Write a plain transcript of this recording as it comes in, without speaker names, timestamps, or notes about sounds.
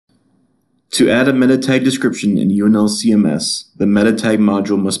To add a meta tag description in UNLcms, the meta tag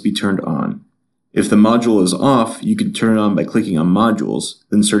module must be turned on. If the module is off, you can turn it on by clicking on Modules,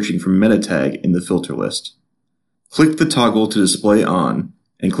 then searching for meta tag in the filter list. Click the toggle to display on,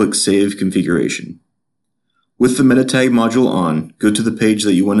 and click Save Configuration. With the meta tag module on, go to the page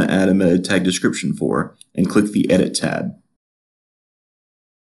that you want to add a meta tag description for, and click the Edit tab.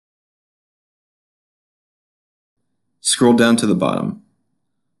 Scroll down to the bottom.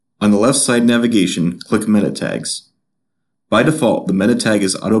 On the left side navigation, click Meta Tags. By default, the meta tag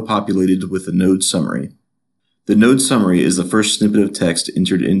is auto-populated with the node summary. The node summary is the first snippet of text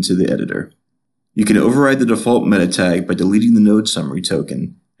entered into the editor. You can override the default meta tag by deleting the node summary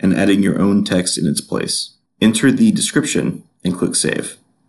token and adding your own text in its place. Enter the description and click Save.